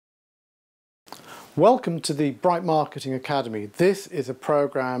Welcome to the Bright Marketing Academy. This is a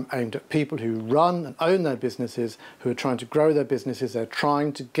program aimed at people who run and own their businesses, who are trying to grow their businesses, they're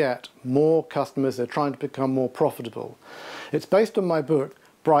trying to get more customers, they're trying to become more profitable. It's based on my book,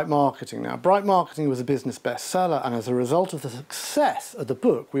 Bright Marketing. Now, Bright Marketing was a business bestseller, and as a result of the success of the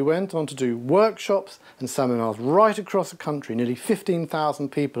book, we went on to do workshops and seminars right across the country. Nearly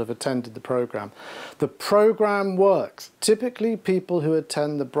 15,000 people have attended the program. The program works. Typically, people who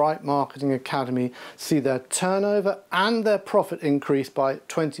attend the Bright Marketing Academy see their turnover and their profit increase by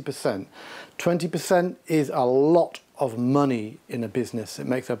 20%. 20% is a lot of money in a business. It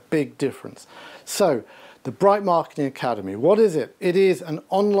makes a big difference. So, the Bright Marketing Academy, what is it? It is an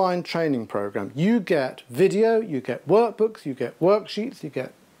online training program. You get video, you get workbooks, you get worksheets, you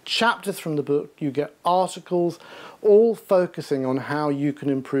get chapters from the book, you get articles, all focusing on how you can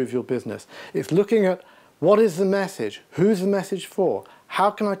improve your business. It's looking at what is the message, who's the message for, how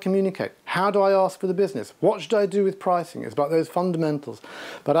can I communicate, how do I ask for the business, what should I do with pricing? It's about those fundamentals.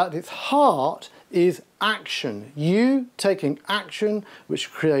 But at its heart is action. You taking action which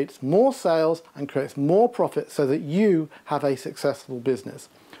creates more sales and creates more profit so that you have a successful business.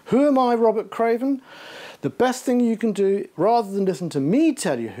 Who am I, Robert Craven? The best thing you can do, rather than listen to me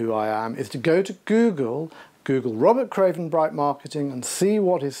tell you who I am, is to go to Google Robert Craven Bright Marketing and see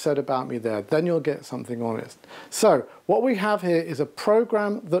what is said about me there. Then you'll get something honest. So what we have here is a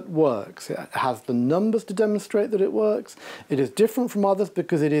program that works. It has the numbers to demonstrate that it works. It is different from others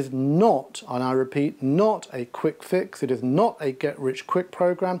because it is not, and I repeat, not a quick fix. It is not a get-rich-quick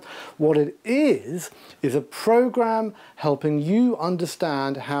program. What it is a program helping you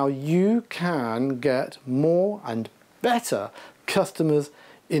understand how you can get more and better customers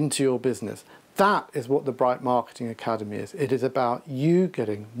into your business. That is what the Bright Marketing Academy is. It is about you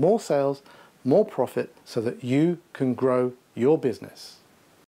getting more sales, more profit, so that you can grow your business.